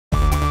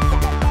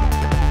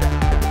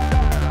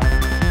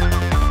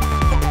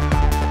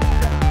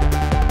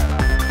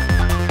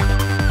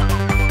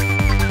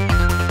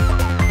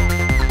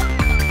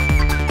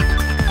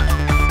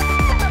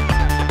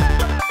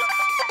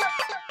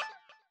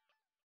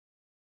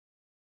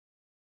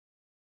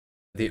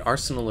The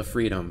Arsenal of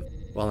Freedom.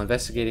 While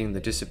investigating the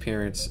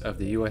disappearance of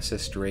the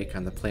USS Drake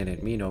on the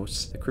planet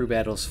Minos, the crew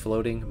battles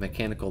floating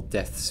mechanical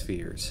death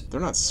spheres.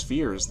 They're not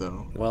spheres,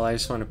 though. Well, I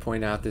just want to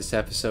point out this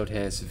episode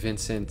has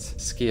Vincent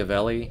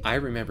Schiavelli. I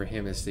remember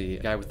him as the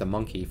guy with the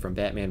monkey from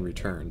Batman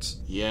Returns.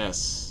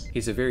 Yes.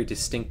 He's a very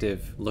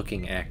distinctive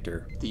looking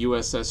actor. The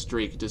USS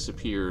Drake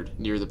disappeared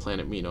near the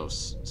planet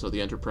Minos, so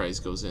the Enterprise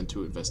goes in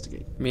to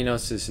investigate.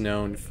 Minos is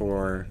known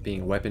for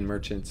being weapon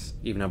merchants,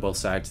 even on both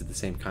sides of the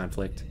same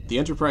conflict. The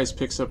Enterprise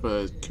picks up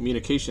a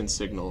communication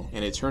signal,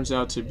 and it turns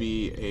out to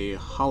be a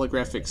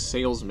holographic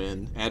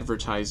salesman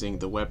advertising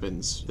the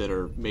weapons that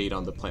are made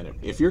on the planet.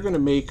 If you're going to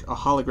make a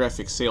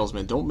holographic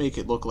salesman, don't make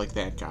it look like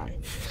that guy.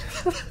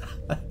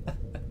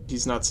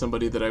 He's not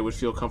somebody that I would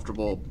feel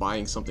comfortable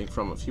buying something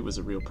from if he was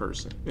a real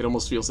person. It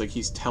almost feels like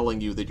he's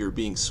telling you that you're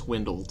being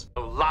swindled.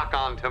 Lock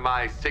onto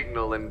my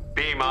signal and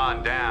beam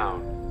on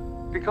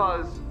down.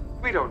 Because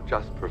we don't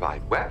just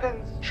provide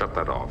weapons. Shut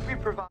that off. We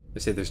provide... They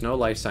say there's no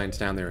life signs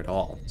down there at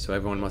all, so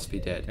everyone must be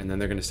dead. And then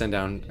they're going to send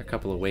down a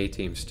couple of away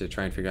teams to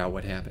try and figure out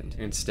what happened,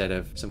 instead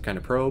of some kind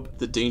of probe.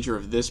 The danger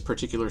of this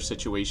particular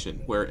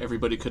situation, where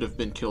everybody could have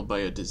been killed by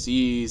a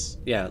disease.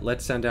 Yeah,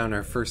 let's send down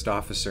our first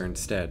officer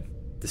instead.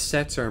 The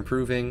sets are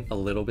improving a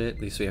little bit. At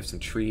least we have some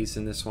trees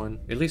in this one.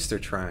 At least they're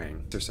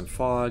trying. There's some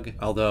fog,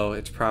 although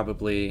it's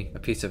probably a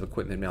piece of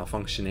equipment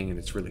malfunctioning and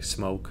it's really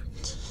smoke.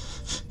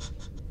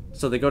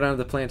 So they go down to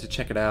the plant to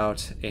check it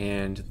out,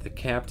 and the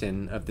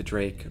captain of the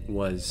Drake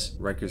was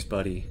Riker's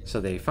buddy.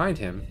 So they find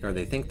him, or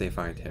they think they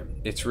find him.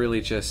 It's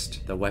really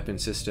just the weapon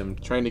system.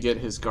 Trying to get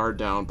his guard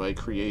down by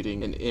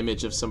creating an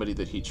image of somebody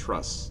that he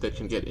trusts, that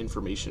can get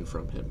information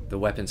from him. The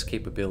weapons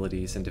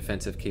capabilities and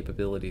defensive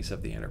capabilities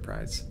of the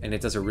Enterprise. And it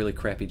does a really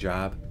crappy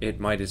job. It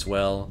might as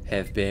well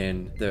have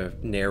been the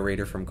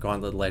narrator from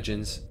Gauntlet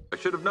Legends. I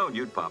should have known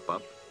you'd pop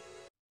up.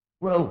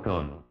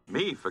 Welcome,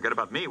 Me? Forget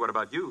about me. What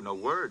about you? No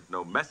word,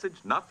 no message,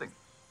 nothing.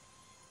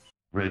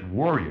 Red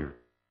Warrior.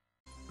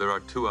 There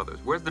are two others.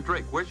 Where's the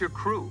Drake? Where's your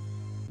crew?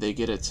 They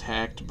get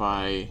attacked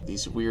by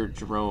these weird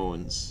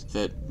drones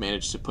that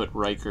manage to put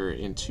Riker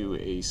into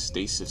a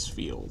stasis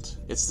field.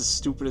 It's the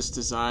stupidest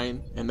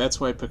design, and that's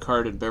why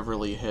Picard and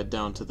Beverly head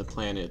down to the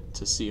planet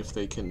to see if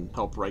they can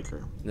help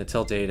Riker. And they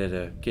tell Data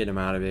to get him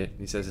out of it.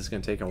 He says it's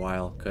going to take a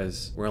while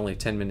because we're only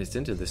 10 minutes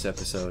into this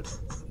episode.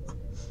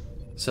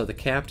 So the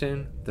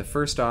captain, the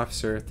first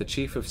officer, the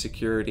chief of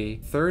security,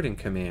 third in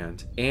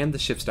command, and the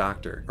ship's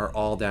doctor are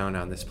all down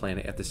on this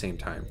planet at the same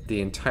time.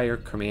 The entire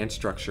command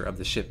structure of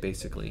the ship,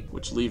 basically.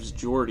 Which leaves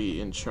Geordi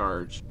in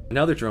charge.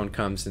 Another drone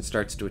comes and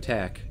starts to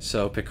attack.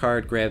 So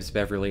Picard grabs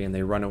Beverly and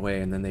they run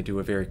away, and then they do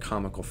a very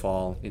comical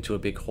fall into a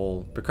big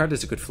hole. Picard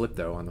does a good flip,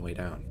 though, on the way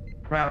down.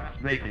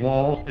 Traps make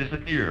walls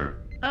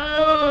disappear.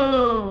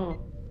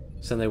 Oh!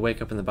 So they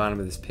wake up in the bottom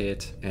of this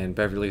pit, and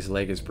Beverly's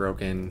leg is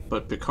broken.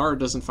 But Picard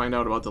doesn't find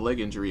out about the leg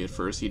injury at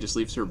first. He just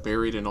leaves her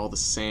buried in all the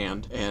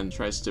sand and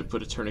tries to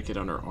put a tourniquet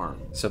on her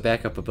arm. So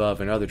back up above,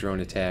 another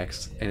drone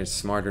attacks, and it's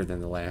smarter than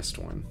the last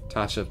one.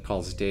 Tasha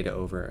calls Data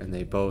over, and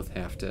they both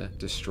have to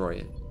destroy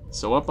it.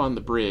 So up on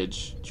the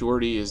bridge,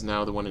 Geordi is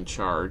now the one in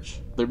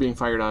charge. They're being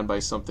fired on by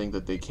something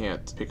that they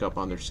can't pick up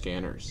on their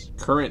scanners.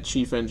 Current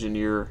chief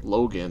engineer,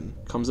 Logan,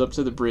 comes up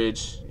to the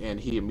bridge and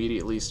he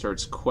immediately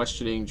starts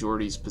questioning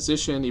Geordi's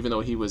position, even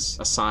though he was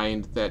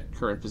assigned that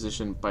current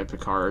position by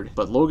Picard.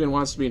 But Logan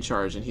wants to be in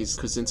charge, and he's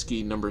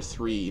Kaczynski number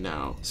 3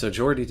 now. So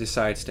Geordi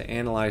decides to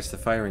analyze the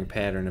firing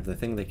pattern of the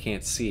thing they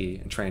can't see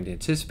and trying to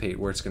anticipate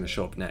where it's going to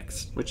show up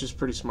next. Which is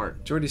pretty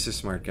smart. Geordi's a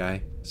smart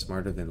guy.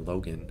 Smarter than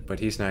Logan. But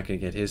he's not going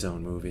to get his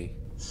own movie.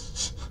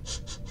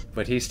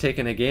 But he's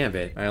taking a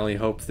gambit. I only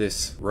hope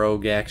this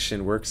rogue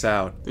action works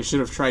out. They should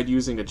have tried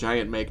using a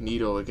giant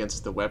magneto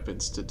against the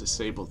weapons to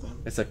disable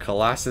them. It's a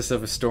colossus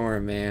of a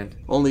storm, man.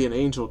 Only an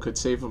angel could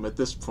save them at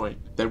this point.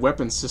 That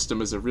weapons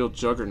system is a real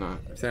juggernaut.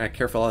 If they're not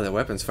careful, all that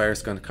weapons fire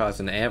is going to cause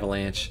an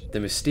avalanche. The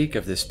mystique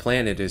of this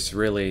planet is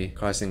really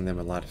causing them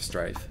a lot of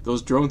strife.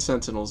 Those drone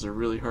sentinels are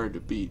really hard to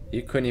beat.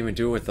 You couldn't even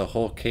do it with a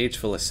whole cage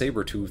full of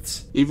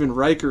saber-tooths. Even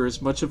Riker,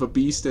 as much of a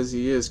beast as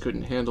he is,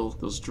 couldn't handle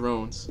those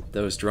drones.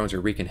 Those drones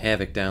are wreaking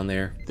havoc down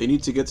there. They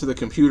need to get to the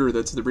computer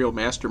that's the real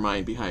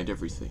mastermind behind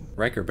everything.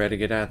 Riker better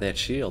get out of that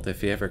shield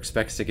if he ever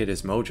expects to get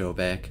his mojo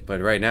back.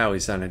 But right now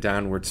he's on a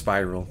downward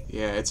spiral.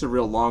 Yeah, it's a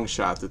real long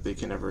shot that they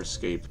can ever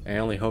escape. I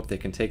only hope they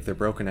can take their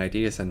broken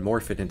ideas and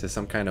morph it into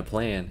some kind of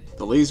plan.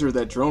 The laser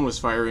that drone was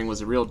firing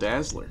was a real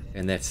dazzler.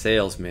 And that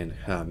salesman,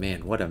 oh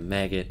man, what a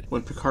maggot.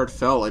 When Picard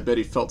fell, I bet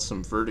he felt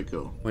some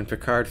vertigo. When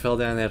Picard fell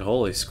down that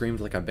hole, he screamed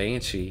like a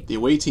banshee. The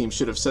away team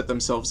should have set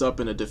themselves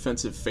up in a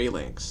defensive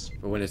phalanx.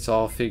 But when it's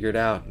all figured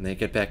out and they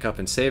get back back up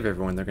and save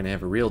everyone, they're going to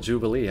have a real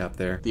jubilee up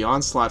there. The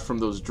onslaught from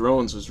those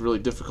drones was really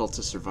difficult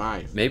to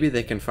survive. Maybe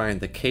they can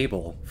find the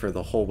cable for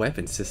the whole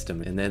weapon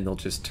system, and then they'll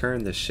just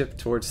turn the ship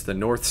towards the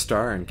North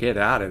Star and get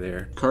out of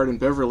there. Picard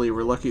and Beverly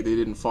were lucky they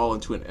didn't fall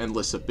into an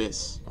endless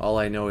abyss. All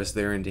I know is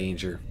they're in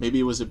danger. Maybe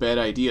it was a bad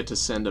idea to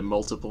send a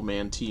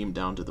multiple-man team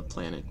down to the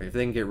planet. If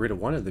they can get rid of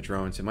one of the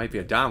drones, it might be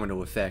a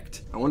domino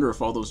effect. I wonder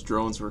if all those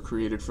drones were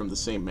created from the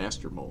same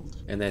master mold.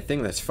 And that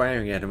thing that's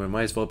firing at him, it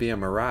might as well be a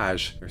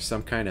mirage, or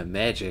some kind of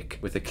magic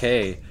with a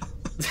K.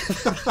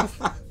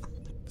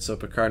 So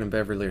Picard and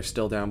Beverly are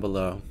still down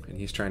below, and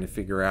he's trying to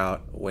figure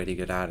out a way to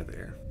get out of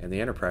there. And the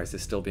Enterprise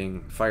is still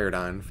being fired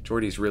on.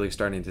 Geordi's really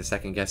starting to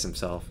second-guess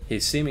himself. He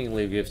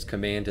seemingly gives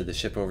command to the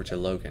ship over to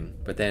Logan,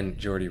 but then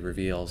Geordi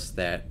reveals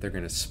that they're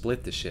going to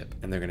split the ship,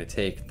 and they're going to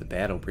take the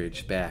battle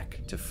bridge back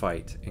to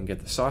fight and get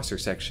the saucer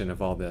section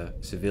of all the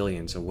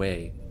civilians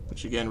away.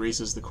 Which again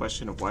raises the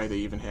question of why they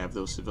even have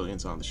those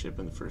civilians on the ship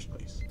in the first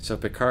place. So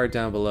Picard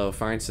down below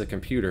finds the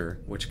computer,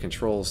 which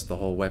controls the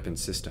whole weapon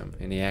system,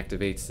 and he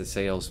activates the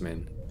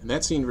Salesman. And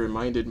that scene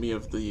reminded me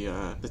of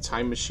the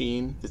Time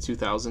Machine, the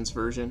 2000s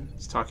version.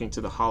 He's talking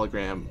to the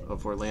hologram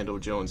of Orlando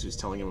Jones, who's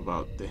telling him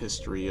about the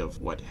history of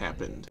what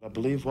happened. I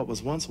believe what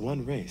was once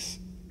one race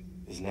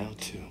is now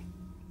two.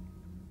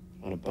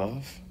 One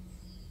above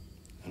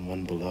and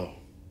one below.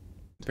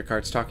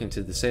 Picard's talking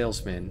to the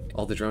Salesman.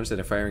 All the drones that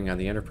are firing on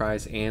the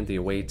Enterprise and the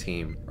away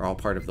team are all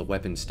part of the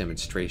weapons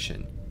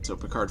demonstration. So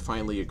Picard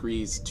finally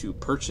agrees to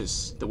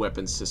purchase the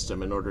weapons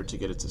system in order to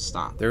get it to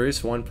stop. There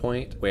is one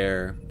point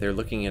where they're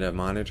looking at a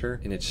monitor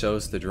and it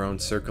shows the drone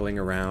circling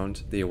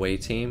around the away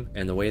team,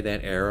 and the way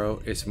that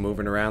arrow is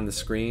moving around the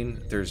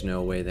screen, there's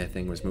no way that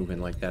thing was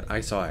moving like that. I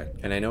saw it.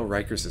 And I know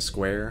Riker's a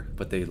square,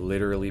 but they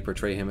literally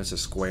portray him as a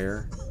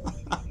square.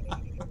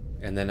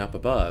 And then up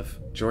above,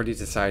 Geordi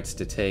decides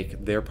to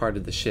take their part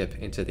of the ship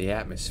into the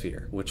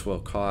atmosphere, which will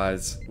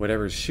cause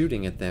whatever's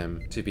shooting at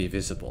them to be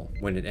visible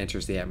when it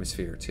enters the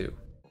atmosphere too.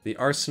 The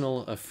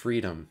Arsenal of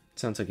Freedom.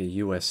 Sounds like a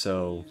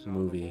USO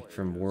movie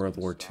from World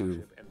War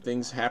II.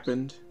 Things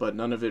happened, but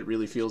none of it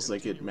really feels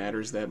like it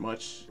matters that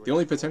much. The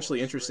only potentially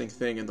interesting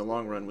thing in the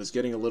long run was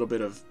getting a little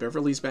bit of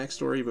Beverly's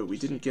backstory, but we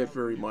didn't get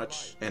very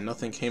much, and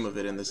nothing came of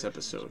it in this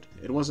episode.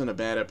 It wasn't a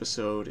bad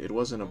episode, it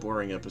wasn't a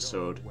boring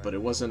episode, but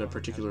it wasn't a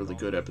particularly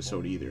good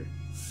episode either.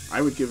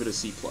 I would give it a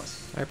C+.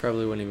 I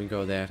probably wouldn't even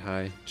go that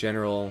high.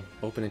 General,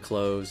 open and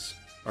close,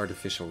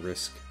 artificial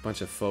risk,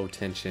 bunch of faux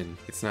tension.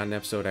 It's not an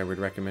episode I would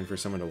recommend for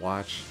someone to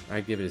watch.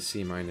 I'd give it a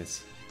C-.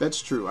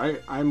 That's true.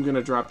 I'm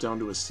gonna drop down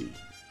to a C.